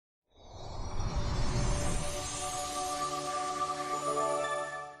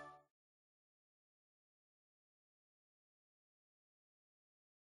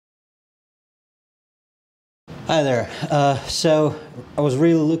Hi there. So I was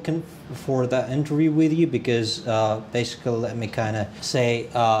really looking for that interview with you because basically, let me kind of say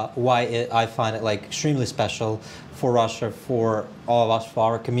why I find it like extremely special for Russia, for all of us, for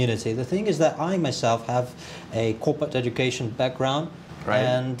our community. The thing is that I myself have a corporate education background. Right.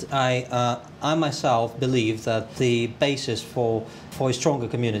 And I myself believe that the basis for a stronger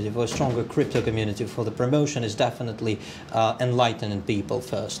community, for a stronger crypto community, for the promotion is definitely enlightening people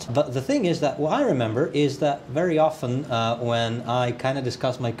first. But the thing is that what I remember is that very often when I kind of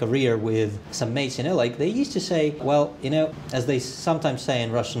discuss my career with some mates, like they used to say, well, as they sometimes say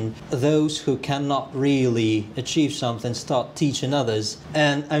in Russian, those who cannot really achieve something start teaching others.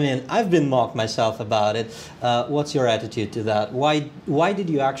 And I mean, I've been mocked myself about it. What's your attitude to that? Why did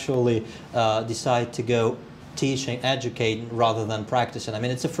you actually decide to go teaching, educating rather than practicing? I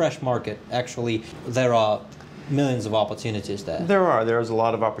mean, it's a fresh market. Actually, there are millions of opportunities there. There's a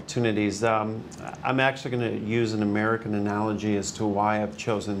lot of opportunities. I'm actually going to use an American analogy as to why I've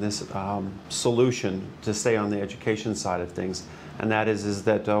chosen this solution to stay on the education side of things. And that is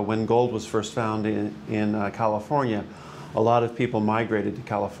that when gold was first found in California, a lot of people migrated to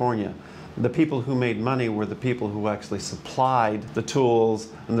California. The people who made money were the people who actually supplied the tools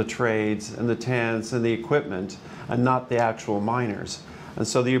and the trades and the tents and the equipment, and not the actual miners. And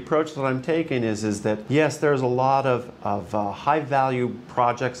so the approach that I'm taking is that, yes, there's a lot of high-value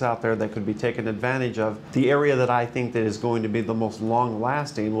projects out there that could be taken advantage of. The area that I think that is going to be the most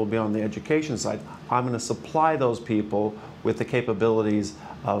long-lasting will be on the education side. I'm going to supply those people with the capabilities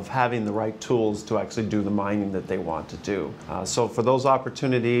of having the right tools to actually do the mining that they want to do. So for those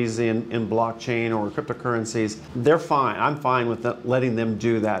opportunities in blockchain or cryptocurrencies, they're fine. I'm fine with letting them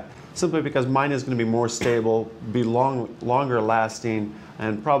do that, simply because mine is going to be more stable, be longer lasting,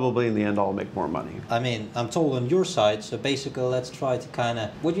 and probably in the end I'll make more money. I mean, I'm told on your side, so basically let's try to kind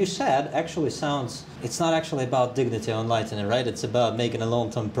of, what you said actually sounds, it's not actually about dignity or enlightening, right? It's about making a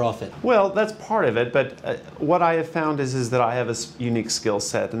long-term profit. Well, that's part of it, but what I have found is that I have a unique skill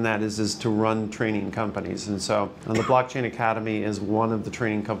set, and that is to run training companies. And so the Blockchain Academy is one of the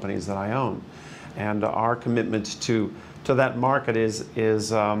training companies that I own. And our commitment to that market is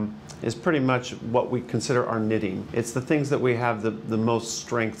pretty much what we consider our knitting. It's the things that we have the most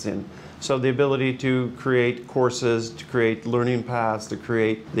strengths in. So the ability to create courses, to create learning paths, to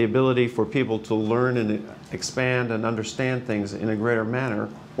create the ability for people to learn and expand and understand things in a greater manner,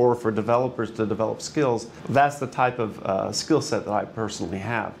 or for developers to develop skills. That's the type of skill set that I personally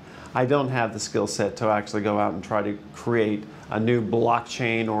have. I don't have the skill set to actually go out and try to create a new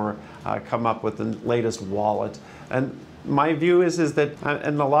blockchain or come up with the latest wallet. And my view is that,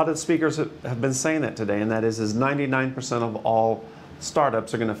 and a lot of speakers have been saying that today, and that is 99% of all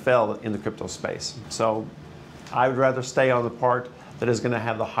startups are going to fail in the crypto space. So I would rather stay on the part that is going to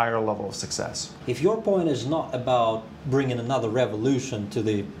have the higher level of success. If your point is not about bringing another revolution to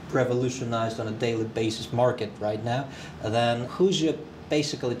the revolutionized on a daily basis market right now, then who's your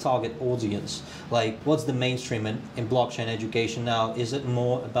basically target audience? Like, what's the mainstream in blockchain education now? Is it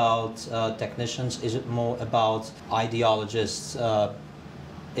more about technicians? Is it more about ideologists?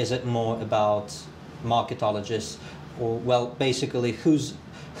 Is it more about marketologists? Or, well, basically, who's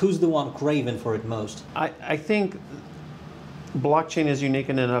the one craving for it most? I think blockchain is unique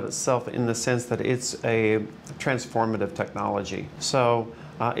in and of itself in the sense that it's a transformative technology. So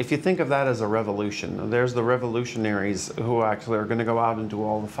if you think of that as a revolution, there's the revolutionaries who actually are going to go out and do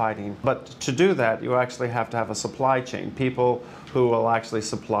all the fighting. But to do that, you actually have to have a supply chain, people who will actually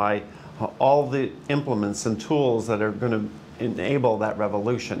supply all the implements and tools that are going to enable that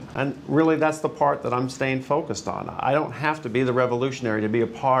revolution. And really that's the part that I'm staying focused on. I don't have to be the revolutionary to be a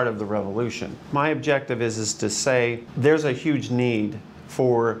part of the revolution. My objective is to say there's a huge need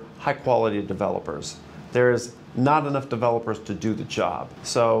for high quality developers. There's not enough developers to do the job.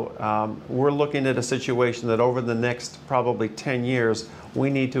 So we're looking at a situation that over the next probably 10 years, we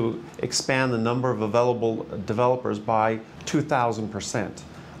need to expand the number of available developers by 2,000%.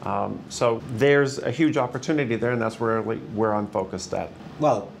 So there's a huge opportunity there, and that's where I'm focused at.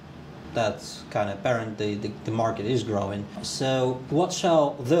 Well, that's kind of apparent. The market is growing. So what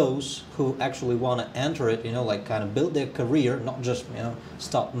shall those who actually want to enter it, like kind of build their career, not just,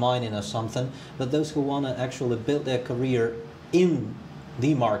 start mining or something, but those who want to actually build their career in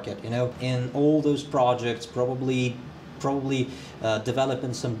the market, in all those projects, probably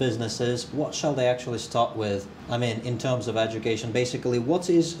developing some businesses, what shall they actually start with? I mean, in terms of education, basically, what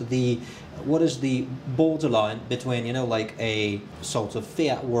is the borderline between, like a sort of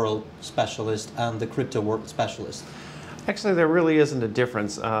fiat world specialist and the crypto world specialist? Actually, there really isn't a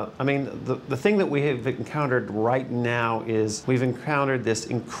difference. I mean, the thing that we have encountered right now is we've encountered this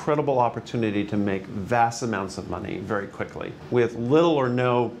incredible opportunity to make vast amounts of money very quickly with little or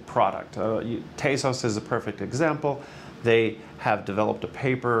no product. Tezos is a perfect example. They have developed a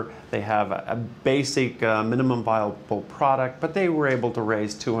paper, they have a basic minimum viable product, but they were able to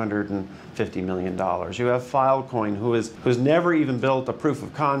raise $250 million. You have Filecoin, who's never even built a proof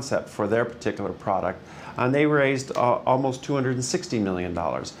of concept for their particular product, and they raised almost $260 million.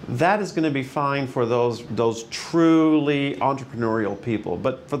 That is going to be fine for those truly entrepreneurial people,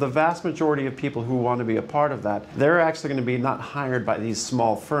 but for the vast majority of people who want to be a part of that, they're actually going to be not hired by these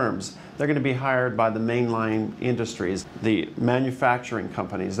small firms. They're going to be hired by the mainline industries, the manufacturing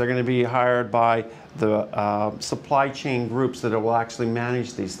companies. They're going to be hired by the supply chain groups that will actually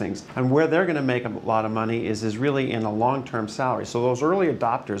manage these things. And where they're going to make a lot of money is really in a long-term salary. So those early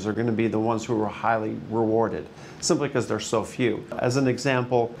adopters are going to be the ones who are highly rewarded, simply because they're so few. As an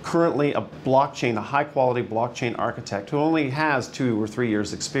example, currently a high-quality blockchain architect who only has 2 or 3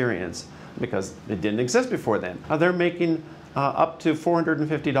 years experience, because it didn't exist before then, they're making up to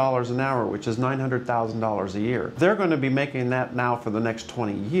 $450 an hour, which is $900,000 a year. They're going to be making that now for the next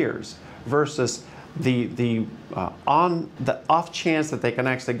 20 years, versus the off chance that they can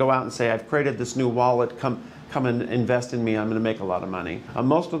actually go out and say, I've created this new wallet, come and invest in me, I'm going to make a lot of money.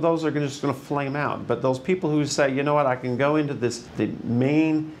 Most of those are just going to flame out. But those people who say, you know what, I can go into the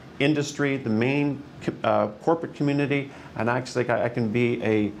main industry, the main corporate community, and actually I can be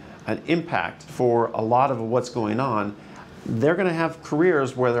an impact for a lot of what's going on, they're going to have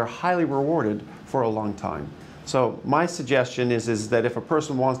careers where they're highly rewarded for a long time. So my suggestion is that if a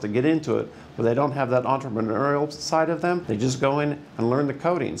person wants to get into it, but they don't have that entrepreneurial side of them, they just go in and learn the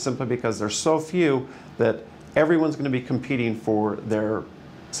coding, simply because there's so few that everyone's going to be competing for their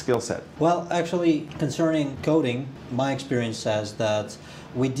skill set. Well, actually, concerning coding, my experience says that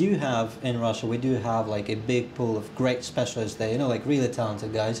we do have, in Russia, we do have like a big pool of great specialists there, you know, like really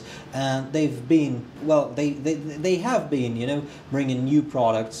talented guys, and they've been, well, they have been, you know, bringing new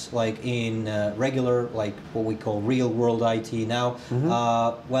products like in regular, like what we call real world IT now.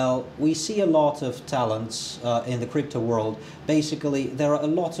 Well, we see a lot of talents in the crypto world. Basically, there are a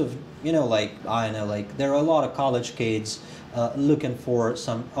lot of, you know, like, I know, like, there are a lot of college kids looking for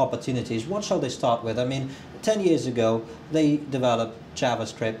some opportunities. What shall they start with? I mean, 10 years ago, they developed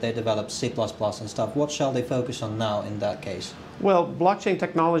JavaScript, they developed C++ and stuff. What shall they focus on now in that case? Well, blockchain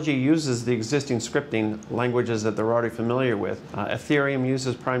technology uses the existing scripting languages that they're already familiar with. Ethereum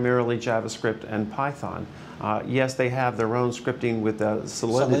uses primarily JavaScript and Python. Yes, they have their own scripting with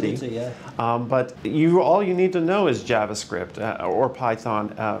Solidity, yeah. But all you need to know is JavaScript or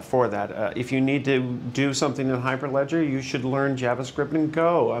Python for that. If you need to do something in Hyperledger, you should learn JavaScript and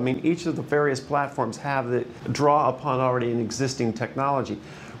Go. I mean, each of the various platforms draw upon already an existing technology.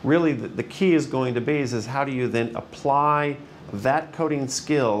 Really, the key is going to be is how do you then apply that coding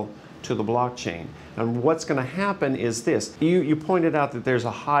skill to the blockchain. And what's going to happen is this. You pointed out that there's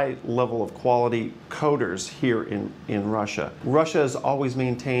a high level of quality coders here in Russia. Russia has always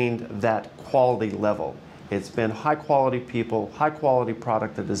maintained that quality level. It's been high quality people, high quality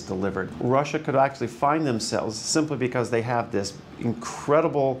product that is delivered. Russia could actually find themselves, simply because they have this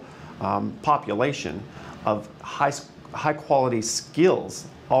incredible population of high quality skills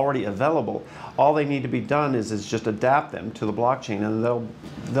already available. All they need to be done is just adapt them to the blockchain, and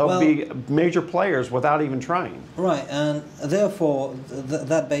they'll be major players without even trying. Right, and therefore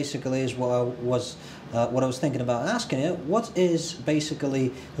that basically is what I was thinking about asking you. What is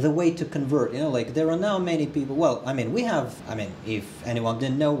basically the way to convert? You know, like, there are now many people. Well, I mean, if anyone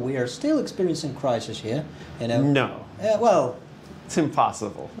didn't know, we are still experiencing crisis here. You know. No. Well, it's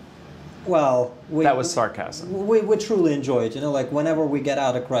impossible. Well, that was sarcasm. We truly enjoy it, you know, like whenever we get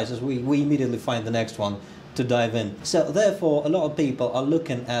out of crisis, we immediately find the next one to dive in. So therefore, a lot of people are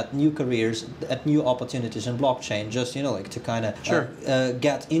looking at new careers, at new opportunities in blockchain, just, you know, like to kind of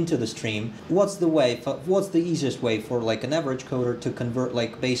get into the stream. What's the easiest way for like an average coder to convert?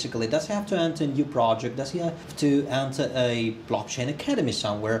 Like, basically, does he have to enter a new project? Does he have to enter a blockchain academy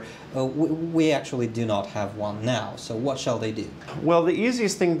somewhere? We actually do not have one now. So what shall they do? Well, the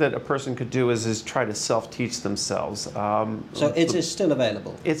easiest thing that a person could do is try to self-teach themselves. So it is still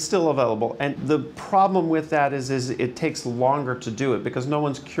available? It's still available. And the problem with that is it takes longer to do it, because no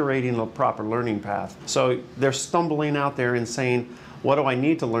one's curating a proper learning path. So they're stumbling out there and saying, what do I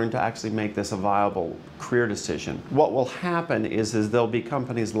need to learn to actually make this a viable career decision? What will happen is there'll be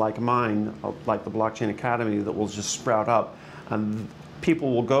companies like mine, like the Blockchain Academy, that will just sprout up. And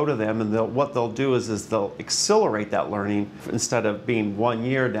people will go to them, and what they'll do is they'll accelerate that learning instead of being 1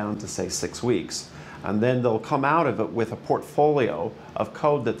 year down to, say, 6 weeks. and then they'll come out of it with a portfolio of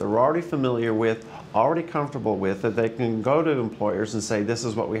code that they're already familiar with, already comfortable with, that they can go to employers and say, this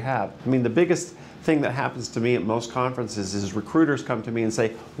is what we have. I mean, the biggest thing that happens to me at most conferences is recruiters come to me and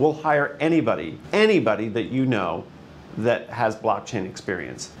say, we'll hire anybody that you know that has blockchain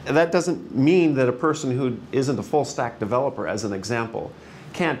experience. And that doesn't mean that a person who isn't a full stack developer, as an example,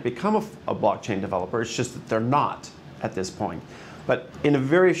 can't become a blockchain developer. It's just that they're not at this point. But in a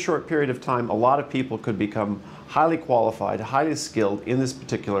very short period of time, a lot of people could become highly qualified, highly skilled in this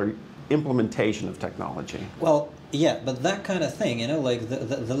particular implementation of technology. Well, yeah, but that kind of thing, you know, like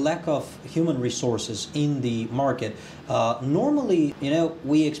the lack of human resources in the market, normally, you know,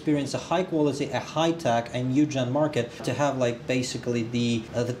 we experience a high quality, a high tech, and new gen market to have like basically the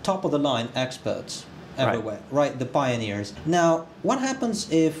top of the line experts everywhere, right? The pioneers. Now, what happens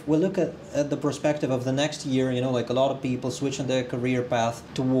if we look at the perspective of the next year, you know, like a lot of people switching their career path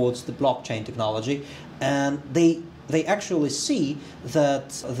towards the blockchain technology, and they actually see that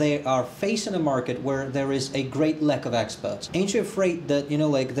they are facing a market where there is a great lack of experts. Ain't you afraid that, you know,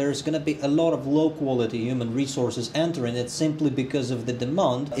 like there's going to be a lot of low quality human resources entering it simply because of the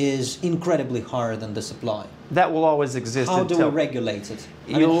demand is incredibly higher than the supply? That will always exist. How do we regulate it?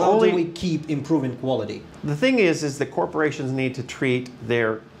 I mean, how do we keep improving quality? The thing is that corporations need to treat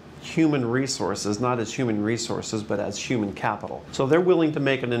their human resources not as human resources but as human capital. So they're willing to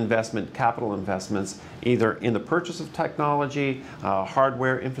make an investment, capital investments, either in the purchase of technology,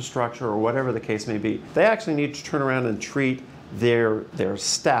 hardware, infrastructure, or whatever the case may be. They actually need to turn around and treat their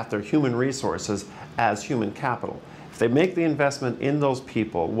staff, their human resources, as human capital. If they make the investment in those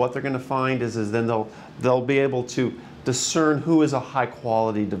people, what they're going to find is then they'll be able to discern who is a high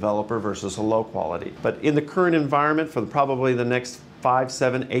quality developer versus a low quality. But in the current environment, for probably the next 5,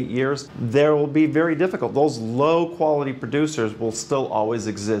 7, 8 years, there will be very difficult. Those low quality producers will still always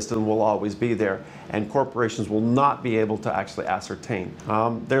exist and will always be there, and corporations will not be able to actually ascertain.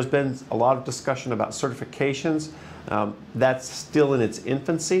 There's been a lot of discussion about certifications. That's still in its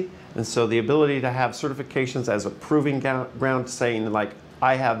infancy, and so the ability to have certifications as a proving ground, saying like,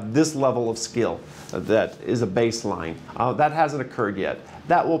 I have this level of skill, that is a baseline. That hasn't occurred yet.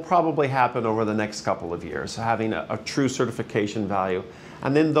 That will probably happen over the next couple of years, having a true certification value.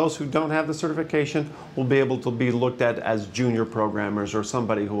 And then those who don't have the certification will be able to be looked at as junior programmers or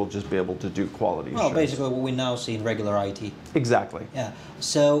somebody who will just be able to do quality assurance. Well, basically what we now see in regular IT. Exactly. Yeah.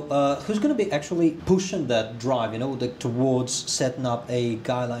 So who's going to be actually pushing that drive, you know, towards setting up a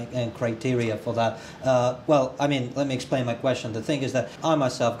guideline and criteria for that? Well, I mean, let me explain my question. The thing is that I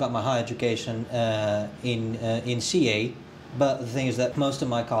myself got my higher education in CA. But the thing is that most of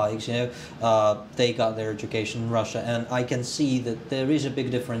my colleagues, you know, they got their education in Russia, and I can see that there is a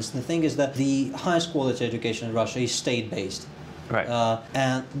big difference. The thing is that the highest quality education in Russia is state-based. Right.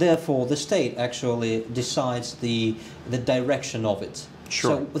 And therefore, the state actually decides the direction of it.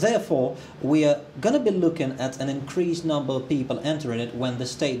 Sure. So therefore, we are going to be looking at an increased number of people entering it when the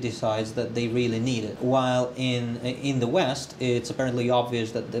state decides that they really need it. While in the West, it's apparently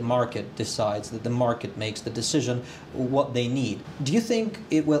obvious that the market decides, that the market makes the decision what they need. Do you think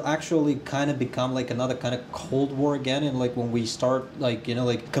it will actually kind of become like another kind of Cold War again, and like when we start like, you know,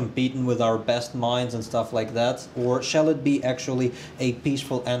 like competing with our best minds and stuff like that? Or shall it be actually a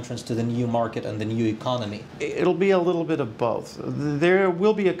peaceful entrance to the new market and the new economy? It'll be a little bit of both. There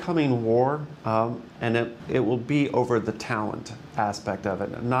will be a coming war, and it will be over the talent aspect of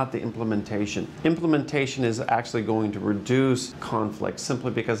it, not the implementation. Implementation is actually going to reduce conflict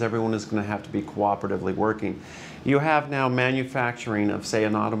simply because everyone is going to have to be cooperatively working. You have now manufacturing of, say,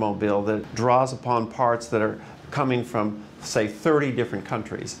 an automobile that draws upon parts that are coming from, say, 30 different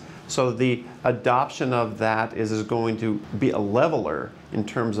countries. So the adoption of that is going to be a leveler in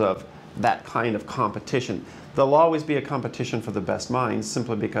terms of that kind of competition. There'll always be a competition for the best minds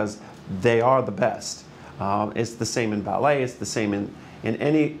simply because they are the best. It's the same in ballet, it's the same in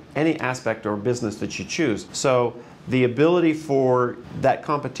any aspect or business that you choose. So the ability for that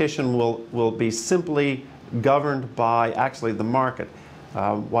competition will be simply governed by actually the market.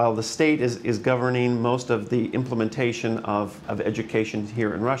 While the state is governing most of the implementation of education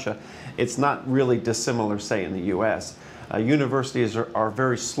here in Russia, it's not really dissimilar, say, in the US. Universities are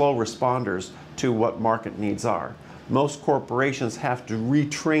very slow responders to what market needs are. Most corporations have to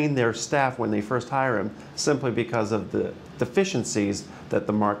retrain their staff when they first hire them simply because of the deficiencies that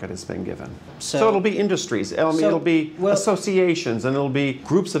the market has been given. So it'll be industries, it'll be associations, and it'll be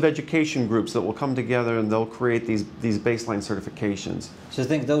groups of education groups that will come together and they'll create these baseline certifications. So you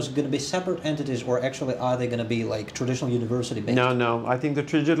think those are going to be separate entities, or actually are they going to be like traditional university based? No. I think the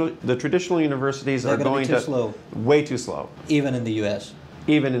traditional universities are going to slow. Way too slow. Even in the US?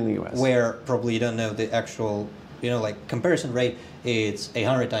 Even in the US. Where probably you don't know the actual, like comparison rate, it's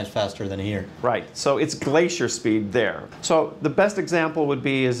 100 times faster than here. Right, so it's glacier speed there. So the best example would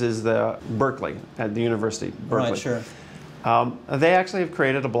be is the Berkeley, at the University, Berkeley. Right, sure. They actually have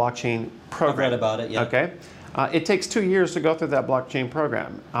created a blockchain program. I've read about it, yeah. Okay. It takes 2 years to go through that blockchain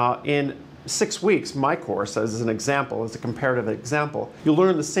program. In 6 weeks, my course, as an example, as a comparative example, you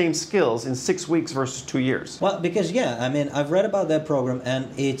learn the same skills in 6 weeks versus 2 years. Well, because I've read about that program, and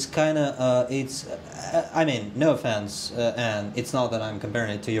it's kind of, no offense, and it's not that I'm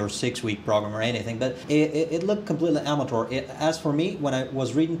comparing it to your 6-week program or anything, but it looked completely amateur. As for me, when I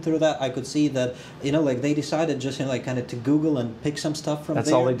was reading through that, I could see that, they decided just, kind of to Google and pick some stuff from there.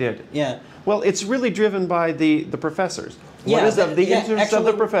 That's all they did. Yeah. Well, it's really driven by the professors. Yeah, what is the interest of the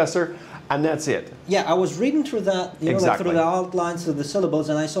actually, professor? And that's it. Yeah, I was reading through that, exactly. through the outlines of the syllables,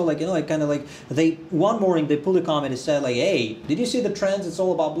 and I saw, one morning they pulled a comment and said, hey, did you see the trends? It's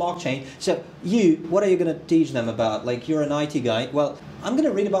all about blockchain. So what are you going to teach them about? You're an IT guy. Well, I'm going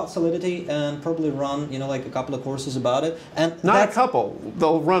to read about Solidity and probably run, a couple of courses about it. And not a couple,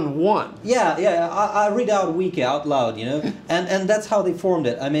 they'll run one. Yeah, I read out a week out loud, and that's how they formed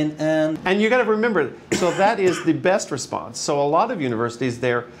it. And you got to remember, so that is the best response. So a lot of universities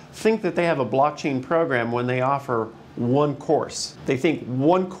there think that they have a blockchain program when they offer one course. They think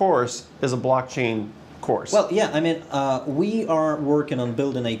one course is a blockchain course. Well, yeah, we are working on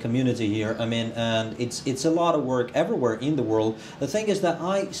building a community here, and it's a lot of work everywhere in the world. The thing is that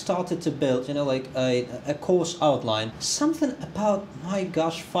I started to build, a course outline, something about, my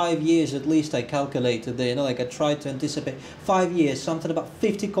gosh, 5 years at least I calculated there, I tried to anticipate 5 years, something about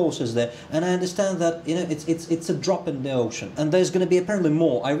 50 courses there, and I understand that, it's a drop in the ocean, and there's going to be apparently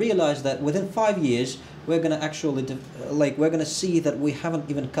more. I realized that within 5 years, we're going to actually, we're going to see that we haven't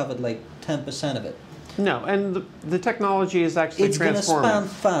even covered 10% of it. No, and the technology is actually transforming. It's going to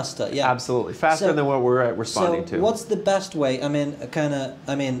span faster, yeah. Absolutely, faster than what we're responding to. So what's the best way,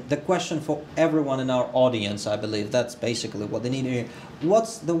 the question for everyone in our audience, I believe, that's basically what they need to hear.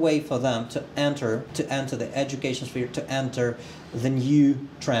 What's the way for them to enter the education sphere, to enter the new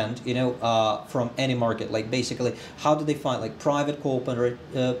trend, from any market? Basically, how do they find, private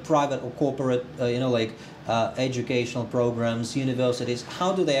or corporate, educational programs, universities?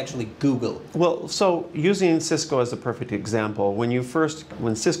 How do they actually Google? Well, so using Cisco as a perfect example,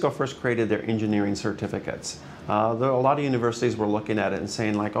 when Cisco first created their engineering certificates, a lot of universities were looking at it and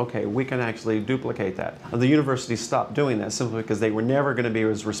saying okay, we can actually duplicate that. The universities stopped doing that simply because they were never going to be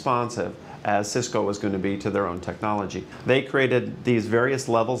as responsive as Cisco was going to be to their own technology. They created these various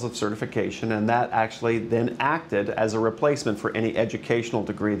levels of certification, and that actually then acted as a replacement for any educational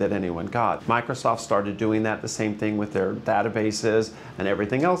degree that anyone got. Microsoft started doing that, the same thing with their databases and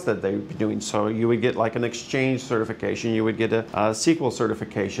everything else that they were doing. So you would get an Exchange certification, you would get a SQL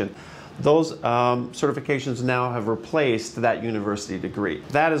certification. Those certifications now have replaced that university degree.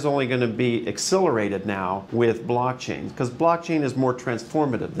 That is only going to be accelerated now with blockchain, because blockchain is more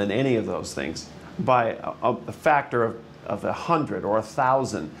transformative than any of those things by a factor of 100 or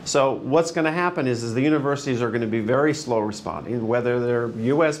 1,000. So what's going to happen is the universities are going to be very slow responding, whether they're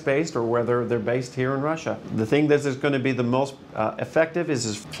US based or whether they're based here in Russia. The thing that is going to be the most effective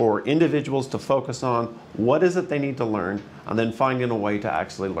is for individuals to focus on what is it they need to learn, and then finding a way to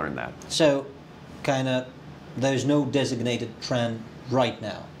actually learn that. So there's no designated trend right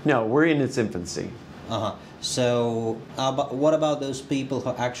now? No, we're in its infancy. So what about those people who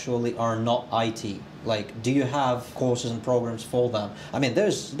actually are not IT? Do you have courses and programs for them?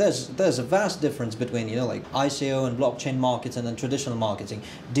 There's a vast difference between, ICO and blockchain marketing and traditional marketing.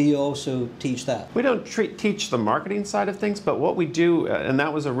 Do you also teach that? We don't teach the marketing side of things, but what we do, and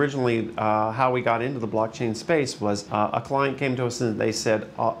that was originally how we got into the blockchain space, was a client came to us and they said,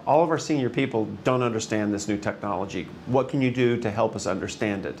 all of our senior people don't understand this new technology. What can you do to help us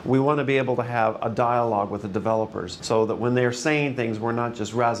understand it? We want to be able to have a dialogue with the developers so that when they're saying things, we're not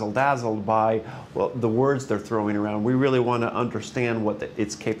just razzle-dazzled by, the words they're throwing around. We really want to understand what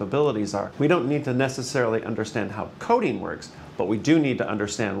its capabilities are. We don't need to necessarily understand how coding works, but we do need to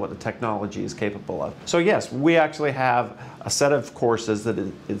understand what the technology is capable of. So yes, we actually have a set of courses that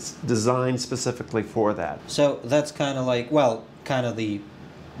it's designed specifically for that. So that's kind of the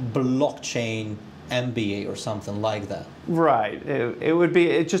blockchain MBA or something like that. Right. It would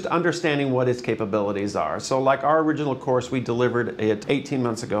be just understanding what its capabilities are. So our original course, we delivered it 18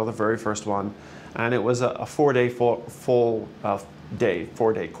 months ago, the very first one, and it was a 4-day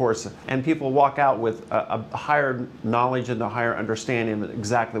four-day course, and people walk out with a higher knowledge and a higher understanding of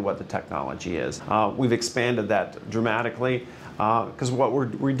exactly what the technology is. We've expanded that dramatically because what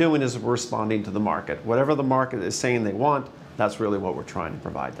we're doing is we're responding to the market. Whatever the market is saying they want, That's really what we're trying to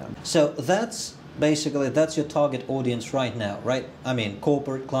provide them. So that's basically, that's your target audience right now, right? I mean,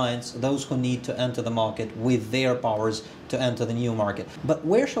 corporate clients, those who need to enter the market with their powers to enter the new market. But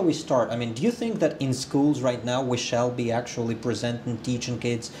where shall we start? I mean, do you think that in schools right now we shall be actually presenting, teaching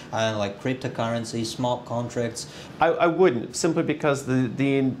kids like cryptocurrency, smart contracts? I wouldn't, simply because I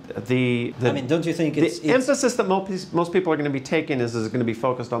mean, don't you think the emphasis that most people are going to be taking is going to be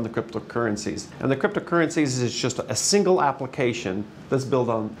focused on the cryptocurrencies. And the cryptocurrencies is just a single application that's built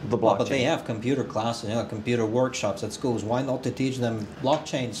on the blockchain. But they have computer classes, computer workshops at schools. Why not to teach them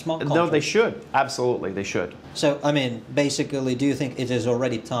blockchain, smart contracts? No, they should. Absolutely, they should. So, I mean, basically, do you think it is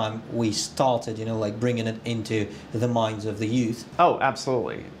already time we started, like bringing it into the minds of the youth? Oh,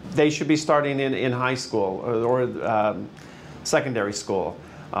 absolutely. They should be starting in high school or secondary school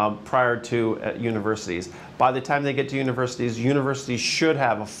prior to universities. By the time they get to universities, universities should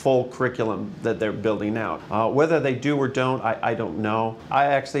have a full curriculum that they're building out. Whether they do or don't, I don't know. I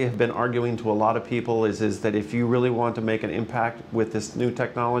actually have been arguing to a lot of people is that if you really want to make an impact with this new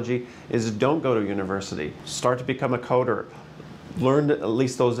technology, is don't go to university. Start to become a coder. Learn at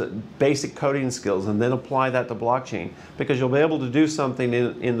least those basic coding skills and then apply that to blockchain, because you'll be able to do something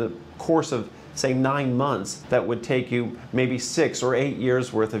in the course of, say, 9 months that would take you maybe 6 or 8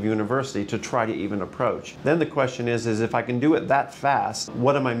 years worth of university to try to even approach. Then the question is if I can do it that fast,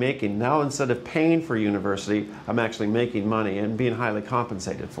 what am I making? Now, instead of paying for university, I'm actually making money and being highly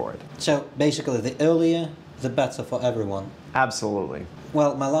compensated for it. So basically, the earlier, the better for everyone. Absolutely.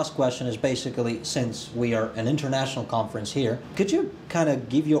 Well, my last question is basically, since we are an international conference here, could you kind of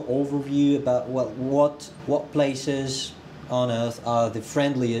give your overview about what places on Earth are the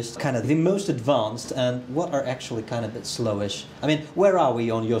friendliest, kind of the most advanced, and what are actually kind of a bit slowish? I mean, where are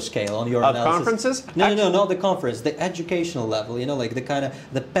we on your scale, on your analysis? Conferences? No, not the conference, the educational level, like the kind of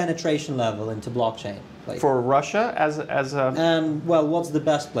the penetration level into blockchain. Like, for Russia as a... well, what's the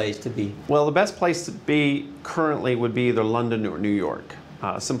best place to be? Well, the best place to be currently would be either London or New York.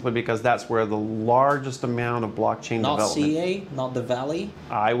 Simply because that's where the largest amount of blockchain development. Not CA, not the Valley?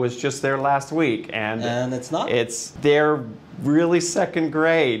 I was just there last week, and it's not? They're really second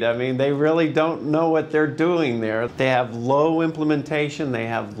grade. I mean, they really don't know what they're doing there. They have low implementation, they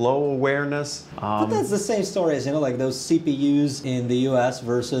have low awareness. But that's the same story as, like those CPUs in the US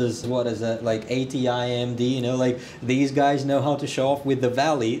versus, what is it, like ATI, AMD, like these guys know how to show off with the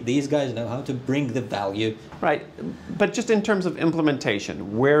Valley, these guys know how to bring the value. Right, but just in terms of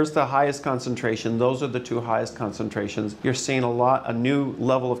implementation, where's the highest concentration? Those are the two highest concentrations. You're seeing a new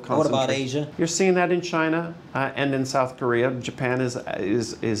level of concentration. What about Asia? You're seeing that in China and in South Korea. Japan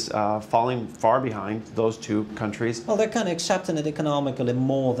is falling far behind those two countries. Well, they're kind of accepting it economically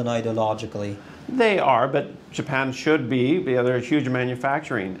more than ideologically. They are, but Japan should be. They're a huge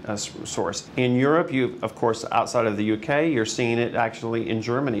manufacturing source. In Europe, of course, outside of the UK, you're seeing it actually in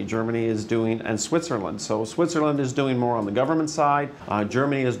Germany. Germany is doing, and Switzerland. So Switzerland is doing more on the government side.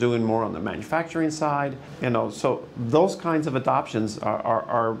 Germany is doing more on the manufacturing side. So those kinds of adoptions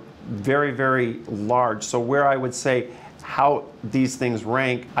are very, very large. So where I would say how these things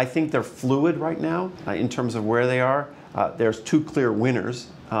rank, I think they're fluid right now in terms of where they are. There's two clear winners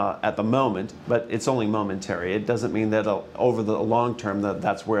at the moment, but it's only momentary. It doesn't mean that over the long term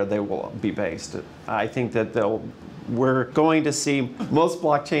that's where they will be based. I think that we're going to see most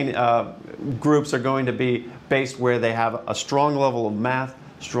blockchain groups are going to be based where they have a strong level of math,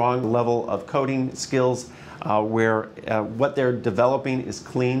 strong level of coding skills, where what they're developing is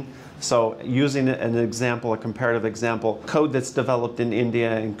clean. So using an example, a comparative example, code that's developed in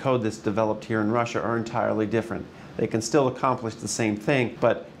India and code that's developed here in Russia are entirely different. They can still accomplish the same thing,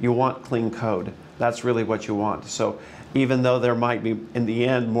 but you want clean code. That's really what you want. So even though there might be, in the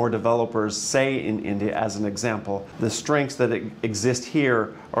end, more developers, say in India as an example, the strengths that exist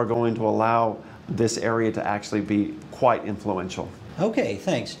here are going to allow this area to actually be quite influential. Okay,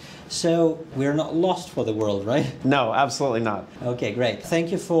 thanks. So we're not lost for the world, right? No, absolutely not. Okay, great.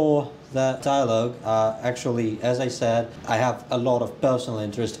 Thank you for the dialogue. Actually, as I said, I have a lot of personal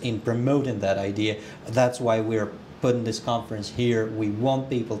interest in promoting that idea. That's why we're putting this conference here. We want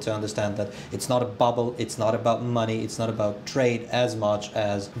people to understand that it's not a bubble, it's not about money, it's not about trade as much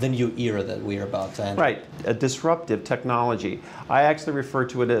as the new era that we're about to enter. Right, a disruptive technology. I actually refer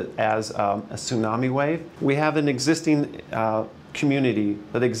to it as a tsunami wave. We have an existing community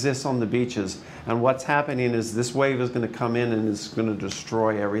that exists on the beaches, and what's happening is this wave is going to come in and it's going to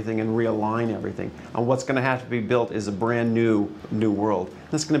destroy everything and realign everything, and what's going to have to be built is a brand new world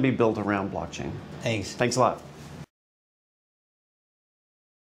that's going to be built around blockchain. Thanks. Thanks a lot.